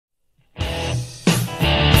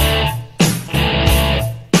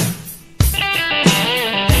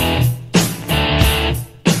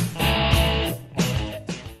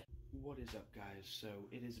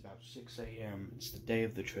it is about 6 a.m. It's the day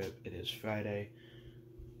of the trip. It is Friday.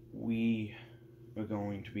 We are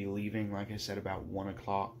going to be leaving, like I said, about 1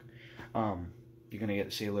 o'clock. You're going to get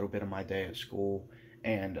to see a little bit of my day at school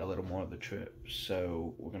and a little more of the trip.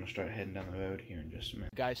 So we're going to start heading down the road here in just a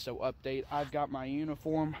minute. Guys, so update. I've got my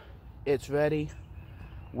uniform. It's ready.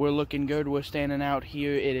 We're looking good. We're standing out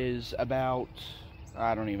here. It is about,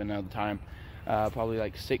 I don't even know the time. Probably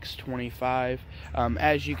like 6:25.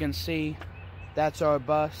 As you can see, that's our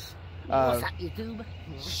bus. What's up, YouTube?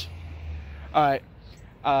 Alright,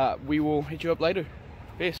 we will hit you up later.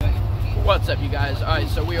 Peace. What's up, you guys? Alright,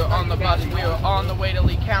 so we are on the bus. We are on the way to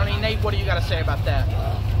Lee County. Nate, what do you got to say about that?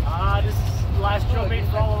 This is the last drill meet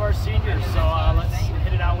for all of our seniors, so let's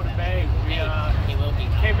hit it out with a bang. We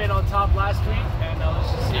came in on top last week, and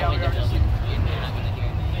let's just see how we are this week.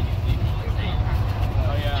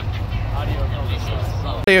 Oh yeah,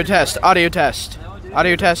 audio test. Audio test.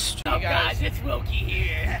 Audio test. Hey guys, it's Wilkie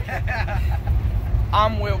here.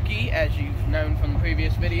 I'm Wilkie, as you've known from the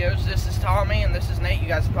previous videos. This is Tommy, and this is Nate. You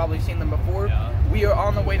guys have probably seen them before. Yeah. We are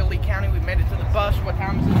on the way to Lee County. We've made it to the bus. What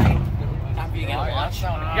time is it, Nate? Time for you to watch. You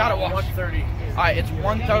gotta watch. 1:30. Alright, it's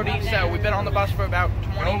 1:30, so we've been on the bus for about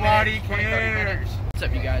 20 minutes. 30 minutes. What's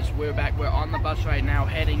up, you guys? We're back. We're on the bus right now,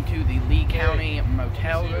 heading to the Lee County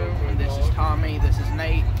motel room. This is Tommy. This is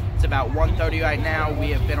Nate. It's about 1:30 right now.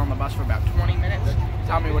 We have been on the bus for about 20 minutes.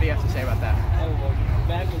 Tommy, what do you have to say about that?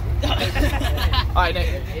 Alright,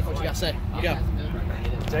 Nate, what you got to say? Go.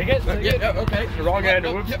 Take it? Yeah, okay. The wrong end.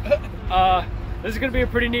 Whoops. This is going to be a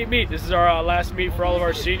pretty neat meet. This is our last meet for all of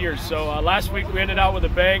our seniors. So last week we ended out with a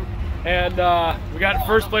bang, and we got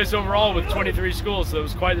first place overall with 23 schools, so it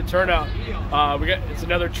was quite the turnout. It's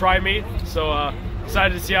another try meet, so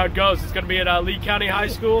excited to see how it goes. It's going to be at Lee County High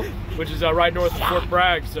School, which is right north of Fort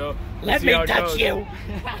Bragg, so Let me touch you.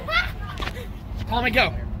 Tommy,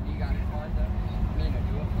 go.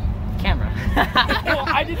 Camera. No,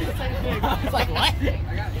 I did the same thing. It's like, what?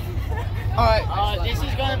 Alright. This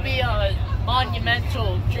is going to be a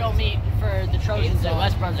monumental drill meet for the Trojans at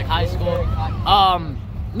West Brunswick High School.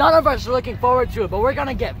 None of us are looking forward to it, but we're going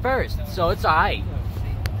to get first, so it's alright.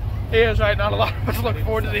 He is right. Not a lot of us look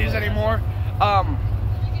forward to these anymore.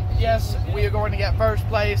 Yes, we are going to get first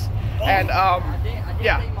place, and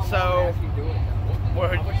yeah, so we'll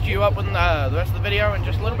hook you up with the rest of the video in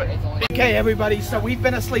just a little bit. Okay, everybody, so we've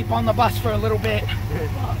been asleep on the bus for a little bit.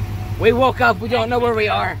 We woke up, we don't know where we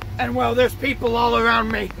are. And well, there's people all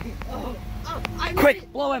around me.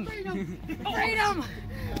 Quick, blow him. Freedom!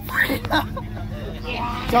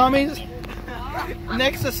 Tommy's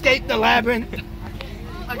Nick's escaped the labyrinth.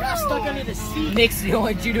 I got stuck under the seat. Nick's the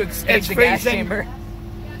only Jew to escape It's the gas freezing. chamber.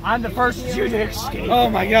 I'm the first Jew to escape. Oh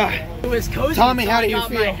my god. It was cozy. Tommy, how do you I got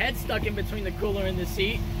feel? my head stuck in between the cooler and the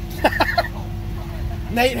seat.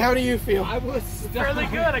 Nate, how do you feel? I was fairly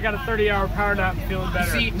good. I got a 30-hour power nap and feeling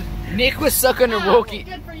better. See, Nick was stuck under Wilkie.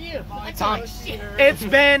 Good for you. Tommy.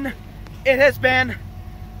 It has been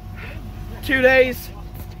 2 days.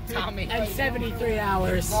 Tommy. And 73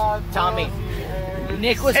 hours. Tommy.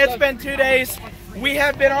 Nick was It's been 2 days. We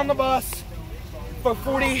have been on the bus for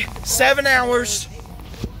 47 hours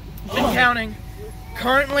and counting.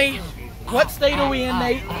 Currently, what state are we in,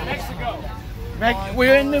 Nate? Mexico.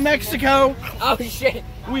 We're in New Mexico. Oh shit.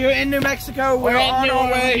 We are in New Mexico. We're on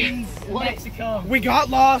our way. Mexico. We got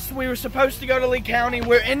lost. We were supposed to go to Lee County.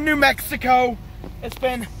 We're in New Mexico. It's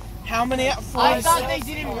been how many? I thought they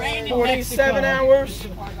didn't rain in 47 hours.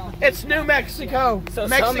 It's New Mexico. So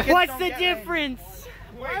Mexicans what's don't the get difference?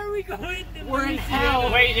 Where are we going? We're in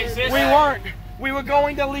hell. Wait, is this? We weren't. We were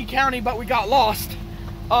going to Lee County, but we got lost.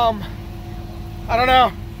 I don't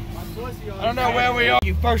know. I don't know where we are.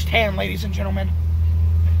 You firsthand, ladies and gentlemen.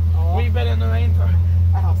 We've been in the rain for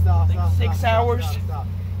 6 hours.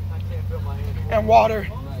 And water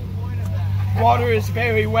is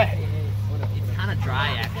very wet. It's kind of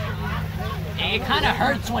dry, actually. It kind of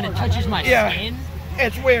hurts when it touches my skin.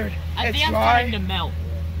 It's weird. I It's think I'm dry, starting to melt.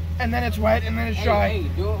 and then it's wet, and then it's dry.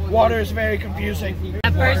 Water is very confusing.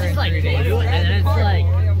 At first it's like blue, and then it's like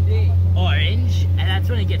orange, and that's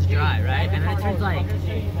when it gets dry, right? And then it turns like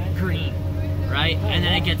green, right? And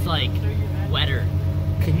then it gets like wetter.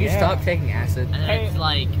 Can you stop taking acid? And then it's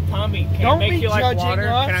like, Tommy, can Don't I make be you like judging water?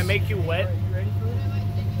 us. Can I make you wet?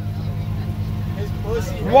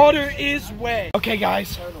 Water is wet. Okay,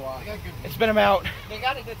 guys. It's been about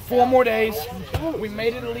 4 more days. We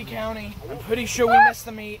made it to Lee County. I'm pretty sure we missed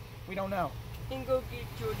the meet. We don't know.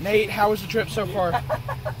 Nate, how was the trip so far?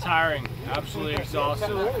 Tiring, absolutely exhausted.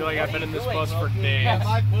 I feel like I've been in this bus for days.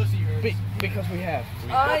 Because we have.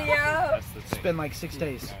 Oh yeah. That's the It's thing. been like 6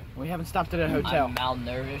 days. We haven't stopped at a hotel. I'm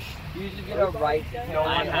malnourished. You should get a right.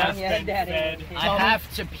 I have been fed. I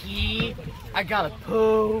have to pee. I gotta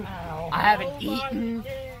poo. I haven't eaten.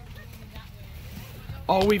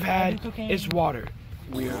 All we've had is water.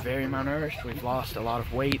 We are very malnourished. We've lost a lot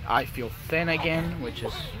of weight. I feel thin again, which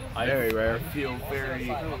is very rare. I feel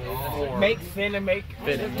very Make thin and make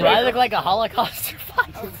fit. Do I look like a Holocaust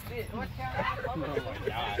survivor?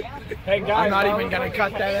 Hey guys, I'm not even gonna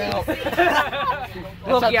cut that out.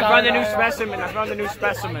 Look, I found a new specimen. I found a new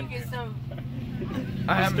specimen.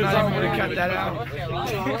 I am not even gonna cut that out.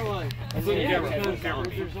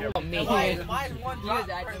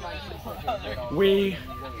 We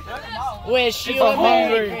Wish you are a Merry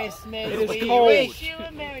hungry. Christmas. It is We cold. wish you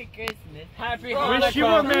a Merry Christmas. Happy wish you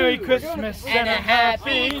a Merry Christmas and a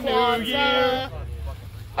Happy New Year.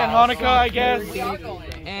 And Hanukkah, I guess.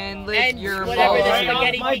 And lick your whatever balls. the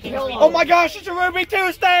spaghetti we can Oh my gosh, it's a Ruby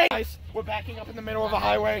Tuesday! Guys, we're backing up in the middle of a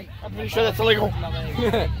highway. I'm pretty sure that's illegal.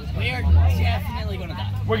 We are definitely gonna die.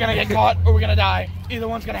 We're gonna get caught or we're gonna die. Either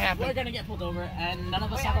one's gonna We're happen. gonna get pulled over, and none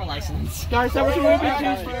of us have our license. Guys, that was a Ruby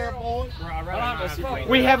Tuesday.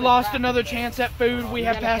 We have lost another chance at food. We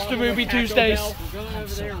have passed the Ruby Tuesdays.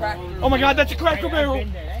 Oh my god, that's a Cracker Barrel!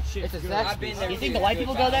 It's a Zaxby's. You think the white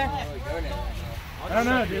people go there? I don't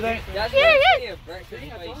know, do they?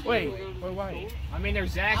 Wait, why? I mean,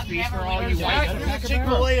 there's Zaxby's for all you white.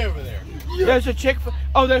 Chick-fil-A over there. There's a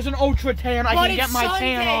Oh, there's an Ultra Tan. I But can get it's my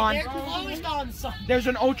Sunday. tan on. They're closed on Sunday. There's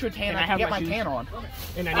an Ultra Tan. Can I I can have get my my shoes? tan on.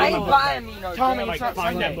 And I I need ain't my buying me no Tommy, damn. it's not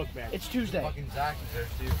find that Sunday. book bag. It's Tuesday. Fucking Zaxby's there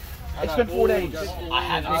too. It's been 4 days. I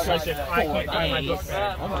have Because if I can't find my book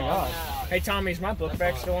bag. Oh my god. Hey Tommy, is my book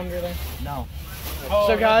bag still under there? No.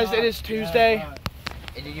 So guys, it is Tuesday.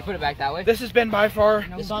 Did you put it back that way? This has been by far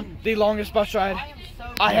This one? the longest bus ride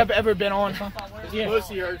I have ever been on.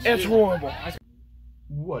 It's horrible.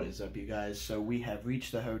 What is up, you guys? So we have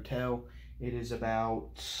reached the hotel. It is about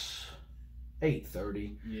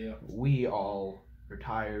 8:30. Yeah. We all are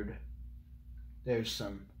tired. There's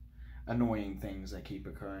some annoying things that keep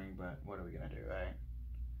occurring, but what are we gonna do, right?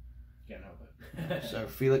 Can't help it. So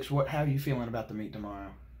Felix, how are you feeling about the meet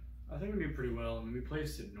tomorrow? I think we did pretty well. I mean, we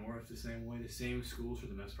placed at North the same way, the same schools for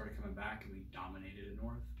the most part are coming back, and we dominated at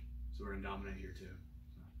North. So we're gonna dominate here too.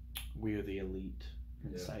 We are the elite.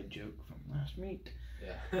 Inside joke from last meet.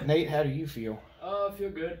 Yeah. Nate, how do you feel? I feel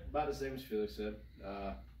good. About the same as Felix said.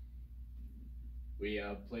 We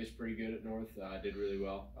placed pretty good at North. Did really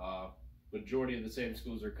well. Majority of the same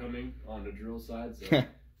schools are coming on the drill side, so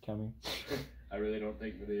Coming. I really don't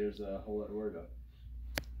think there's a whole lot to worry about.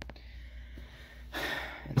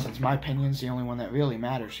 And since my opinion's the only one that really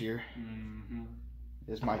matters here, Mm-hmm.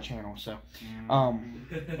 is my channel. So,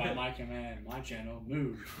 By my command, my channel,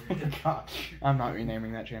 move. God, I'm not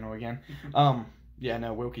renaming that channel again. Yeah,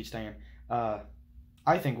 no, we'll keep staying.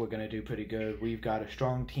 I think we're gonna do pretty good. We've got a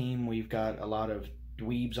strong team. We've got a lot of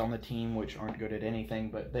dweebs on the team, which aren't good at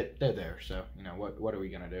anything, but they're there. So, you know, what are we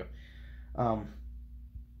gonna do?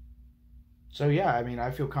 So yeah, I mean,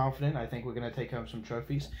 I feel confident. I think we're gonna take home some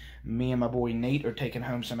trophies. Me and my boy Nate are taking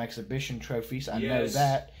home some exhibition trophies. I know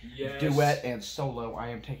that. Yes. Duet and solo. I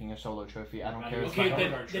am taking a solo trophy. I don't care. Okay,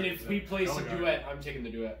 if then if we place a duet, I'm taking the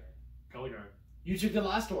duet. Color guard. You took the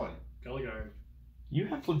last one. Color guard. You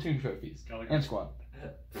have platoon trophies Color guard. and squad.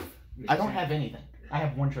 I don't have anything. I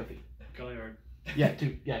have one trophy. Color guard. Yeah,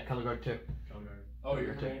 two. Yeah, color guard 2. Color guard. Oh,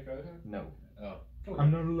 you're taking taking color guard? No, Oh. Color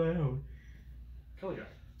I'm guard. not allowed. Color guard.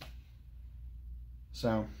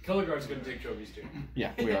 So Color guard's gonna take trophies too.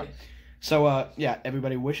 yeah, we are. So yeah,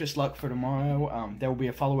 everybody, wish us luck for tomorrow. There will be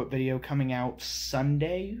a follow-up video coming out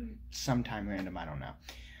Sunday, sometime random. I don't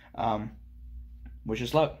know. Wish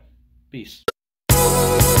us luck. Peace.